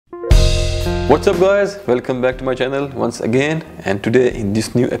What's up guys, welcome back to my channel once again, and today in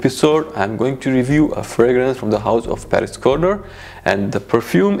this new episode I'm going to review a fragrance from the house of Paris Corner, and the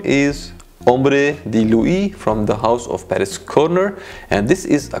perfume is Ombre de Louis from the house of Paris Corner, and this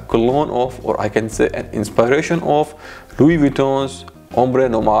is a cologne of, or I can say an inspiration of, Louis Vuitton's Ombre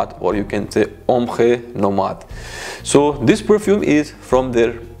Nomad, or you can say Ombre Nomad. So this perfume is from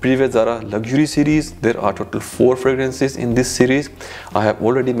their PriveZarah luxury series. There are total 4 fragrances in this series. I have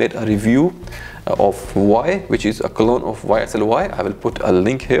already made a review of Y, which is a cologne of YSLY. I will put a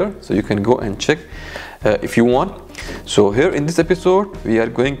link here so you can go and check if you want. So here in this episode we are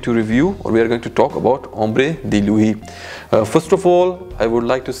going to review, or we are going to talk about Ombre de Louis. First of all, I would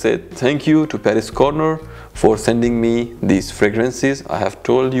like to say thank you to Paris Corner for sending me these fragrances. I have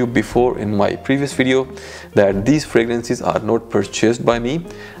told you before in my previous video that these fragrances are not purchased by me,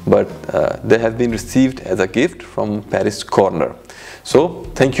 but they have been received as a gift from Paris Corner. So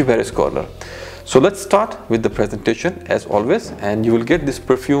thank you, Paris Corner. So let's start with the presentation as always, and you will get this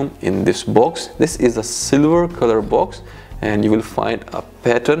perfume in this box. This is a silver color box, and you will find a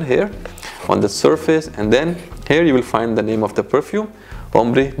pattern here on the surface, and then here you will find the name of the perfume,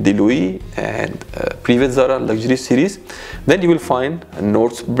 Ombre de Louis and PriveZarah luxury series. Then you will find a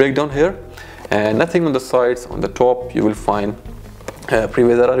notes breakdown here, and nothing on the sides. On the top you will find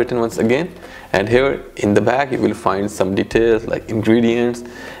PriveZarah written once again, and here in the back you will find some details like ingredients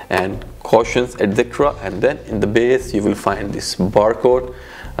and cautions, etc. And then in the base you will find this barcode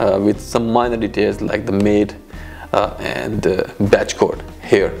with some minor details like the made and batch code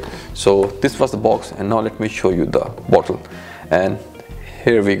here. So this was the box, and now let me show you the bottle. And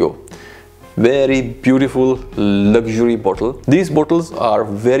here we go. Very beautiful luxury bottle. These bottles are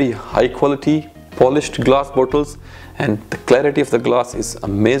very high quality polished glass bottles, and the clarity of the glass is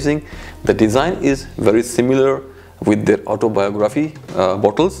amazing. The design is very similar with their autobiography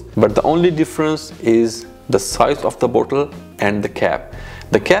bottles, but the only difference is the size of the bottle and the cap.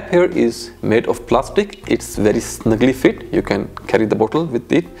 The cap here is made of plastic. It's very snugly fit. You can carry the bottle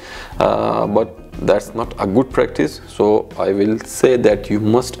with it, but that's not a good practice, so I will say that you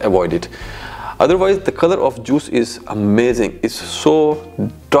must avoid it. Otherwise, the color of juice is amazing. It's so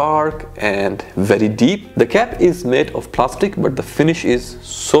dark and very deep. The cap is made of plastic, but the finish is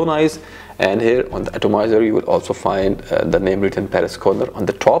so nice. And here on the atomizer you will also find the name written Paris Corner on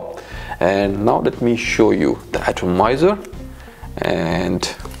the top. And now let me show you the atomizer, and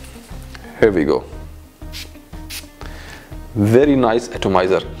here we go. Very nice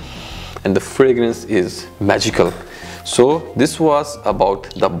atomizer, and the fragrance is magical. So this was about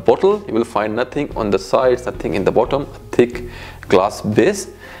the bottle. You will find nothing on the sides, nothing in the bottom, a thick glass base,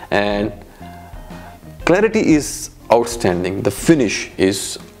 and clarity is outstanding. The finish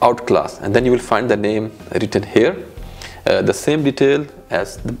is outclass, and then you will find the name written here, the same detail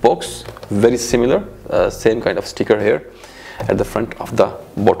as the box, very similar, same kind of sticker here at the front of the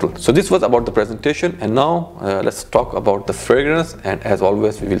bottle. So this was about the presentation, and now let's talk about the fragrance. And as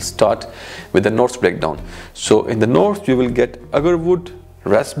always, we will start with the notes breakdown. So in the notes you will get agarwood,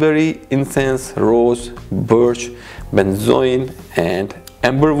 raspberry, incense, rose, birch, benzoin, and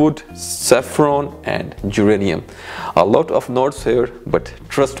amberwood, saffron, and geranium. A lot of notes here, but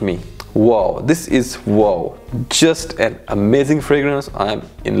trust me, wow, this is wow, just an amazing fragrance. I am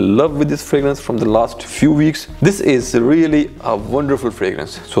in love with this fragrance from the last few weeks. This is really a wonderful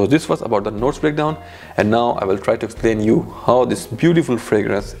fragrance. So this was about the notes breakdown, and now I will try to explain you how this beautiful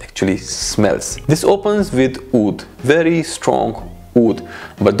fragrance actually smells. This opens with oud, very strong oud,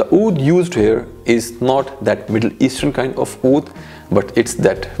 but the oud used here is not that Middle Eastern kind of oud, but it's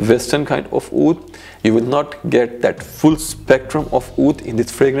that Western kind of oud. You will not get that full spectrum of oud in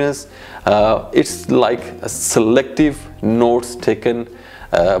this fragrance. It's like a selective notes taken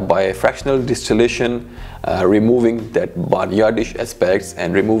by fractional distillation, removing that barnyardish aspects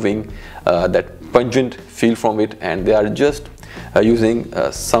and removing that pungent feel from it, and they are just using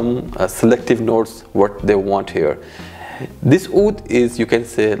some selective notes what they want here. This oud is, you can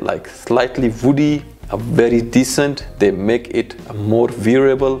say, like slightly woody, very decent. They make it more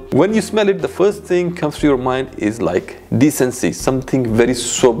wearable. When you smell it, the first thing comes to your mind is like decency, something very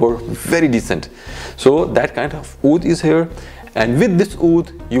sober, very decent. So that kind of oud is here, and with this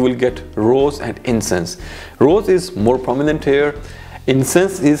oud you will get rose and incense. Rose is more prominent here.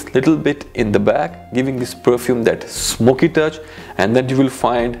 Incense is little bit in the back, giving this perfume that smoky touch, and then you will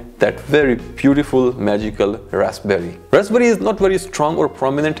find that very beautiful magical raspberry. Raspberry is not very strong or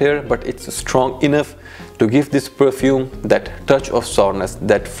prominent here, but it's strong enough to give this perfume that touch of sourness,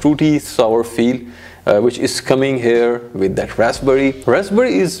 that fruity sour feel which is coming here with that raspberry.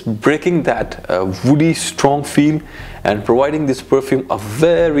 Raspberry is breaking that woody strong feel and providing this perfume a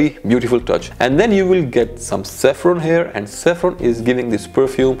very beautiful touch. And then you will get some saffron here, and saffron is giving this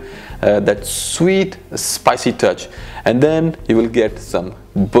perfume that sweet spicy touch. And then you will get some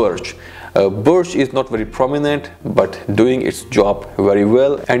birch. Birch is not very prominent but doing its job very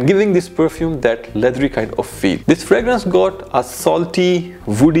well and giving this perfume that leathery kind of feel. This fragrance got a salty,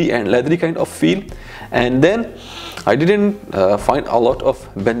 woody and leathery kind of feel. And then I didn't find a lot of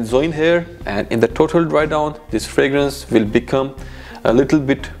benzoin here, and in the total dry down this fragrance will become a little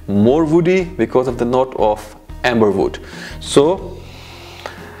bit more woody because of the note of amberwood. So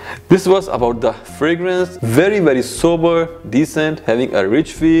this was about the fragrance. Very sober, decent, having a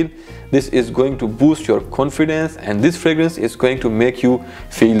rich feel. This is going to boost your confidence, and this fragrance is going to make you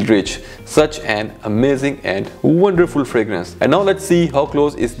feel rich. Such an amazing and wonderful fragrance. And now let's see how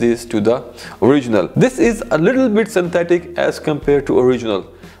close is this to the original. This is a little bit synthetic as compared to original,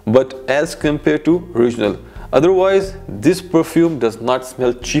 but as compared to original. Otherwise, this perfume does not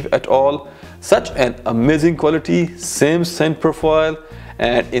smell cheap at all. Such an amazing quality, same scent profile.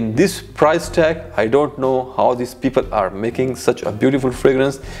 And in this price tag, I don't know how these people are making such a beautiful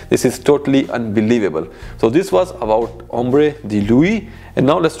fragrance. This is totally unbelievable. So this was about Ombre de Louis. And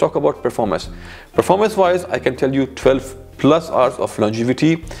now let's talk about performance. Performance wise, I can tell you 12 plus hours of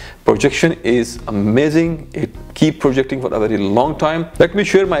longevity. Projection is amazing. It keeps projecting for a very long time. Let me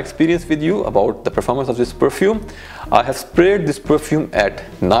share my experience with you about the performance of this perfume. I have sprayed this perfume at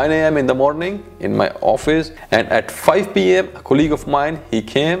 9 AM in the morning in my office, and at 5 PM a colleague of mine, he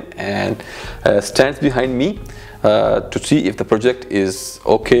came and stands behind me to see if the project is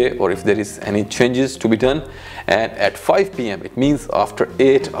okay or if there is any changes to be done. And at 5 PM, it means after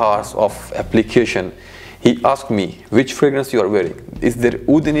 8 hours of application, he asked me which fragrance you are wearing. Is there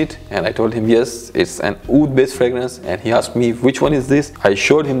oud in it? And I told him yes, it's an oud based fragrance. And he asked me which one is this? I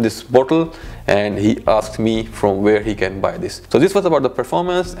showed him this bottle and he asked me from where he can buy this. So this was about the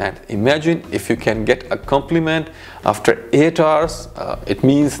performance, and imagine if you can get a compliment after 8 hours, it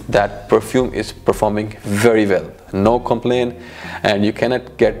means that perfume is performing very well. No complaint, and you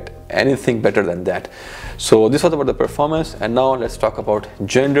cannot get anything better than that. So this was about the performance, and now let's talk about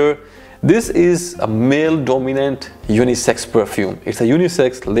gender. This is a male dominant unisex perfume. It's a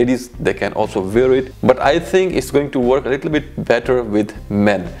unisex, ladies, they can also wear it, but I think it's going to work a little bit better with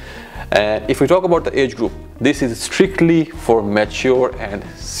men. And if we talk about the age group, this is strictly for mature and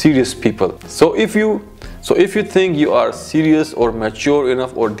serious people. So if you think you are serious or mature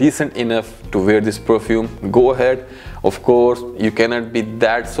enough or decent enough to wear this perfume, go ahead. Of course, you cannot be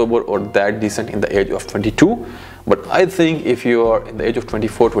that sober or that decent in the age of 22. But I think if you are in the age of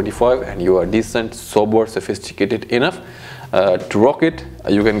 24, 25 and you are decent, sober, sophisticated enough to rock it,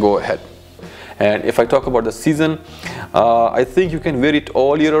 you can go ahead. And if I talk about the season, I think you can wear it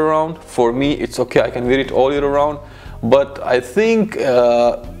all year around. For me, it's okay, I can wear it all year around. But I think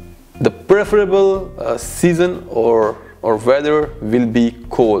the preferable season or weather will be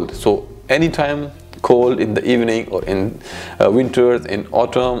cold. So anytime cold in the evening, or in winters, in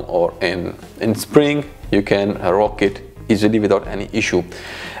autumn, or in spring, you can rock it easily without any issue.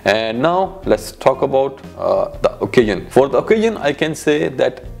 And now let's talk about the occasion. For the occasion, I can say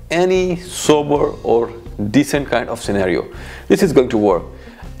that any sober or decent kind of scenario, this is going to work.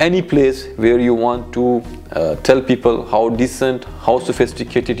 Any place where you want to tell people how decent, how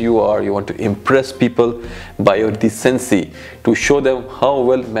sophisticated you are, you want to impress people by your decency, to show them how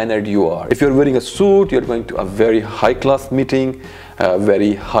well mannered you are. If you're wearing a suit, you're going to a very high class meeting,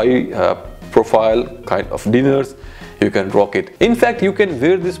 very high profile kind of dinners, you can rock it. In fact, you can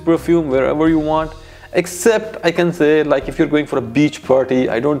wear this perfume wherever you want, except I can say, like, if you're going for a beach party,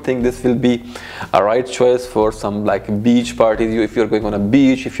 I don't think this will be a right choice for some like beach parties. If you're going on a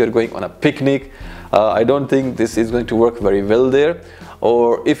beach, if you're going on a picnic, I don't think this is going to work very well there.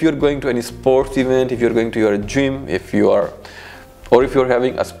 Or if you're going to any sports event, if you're going to your gym, if you're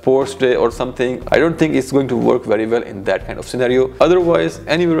having a sports day or something, I don't think it's going to work very well in that kind of scenario. Otherwise,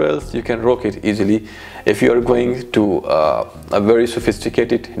 anywhere else you can rock it easily. If you are going to a very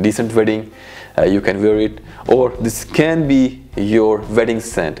sophisticated, decent wedding, you can wear it. Or this can be your wedding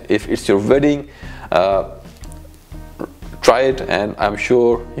scent. If it's your wedding, try it, and I'm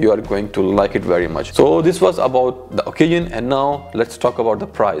sure you are going to like it very much. So this was about the occasion, and now let's talk about the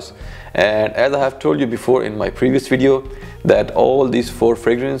price. And as I have told you before in my previous video, that all these 4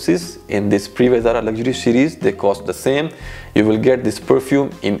 fragrances in this PriveZarah luxury series, they cost the same. you will get this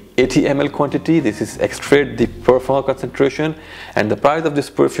perfume in 80 ml quantity. This is extrait de parfum concentration, and the price of this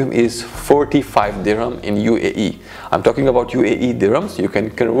perfume is 45 dirham in UAE. I'm talking about UAE dirhams. You can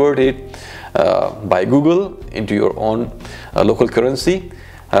convert it by Google into your own local currency,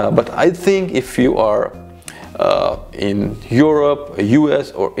 but I think if you are in Europe,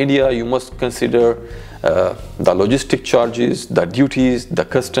 US or India, you must consider the logistic charges, the duties, the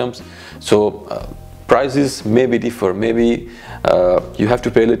customs. So prices maybe differ. Maybe you have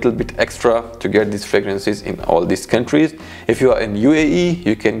to pay a little bit extra to get these fragrances in all these countries. If you are in UAE,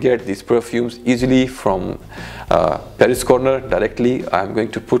 you can get these perfumes easily from Paris Corner directly. I'm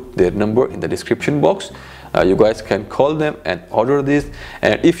going to put their number in the description box. You guys can call them and order this.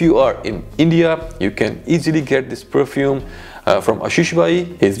 And if you are in India, you can easily get this perfume from Ashish bhai.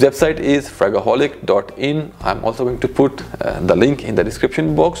 His website is fragaholic.in. I'm also going to put the link in the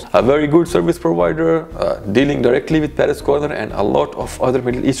description box. A very good service provider, dealing directly with Paris Corner and a lot of other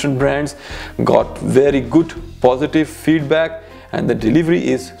Middle Eastern brands. Got very good positive feedback, and the delivery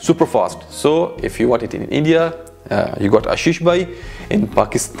is super fast. So if you want it in India, you got Ashish bhai. In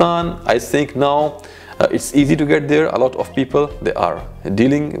Pakistan, I think now it's easy to get there. A lot of people, they are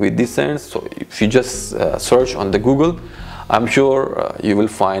dealing with these scents. So if you just search on the Google, I'm sure you will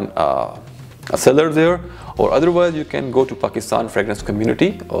find a seller there, or otherwise you can go to Pakistan Fragrance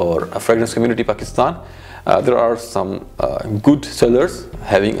Community or a Fragrance Community Pakistan. There are some good sellers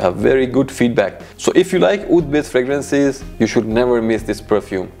having a very good feedback. So if you like oud-based fragrances, you should never miss this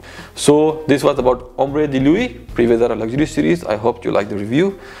perfume. So this was about Ombre de Louis PriveZarah luxury series. I hope you like the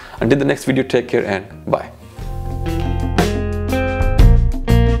review. Until the next video, take care and bye.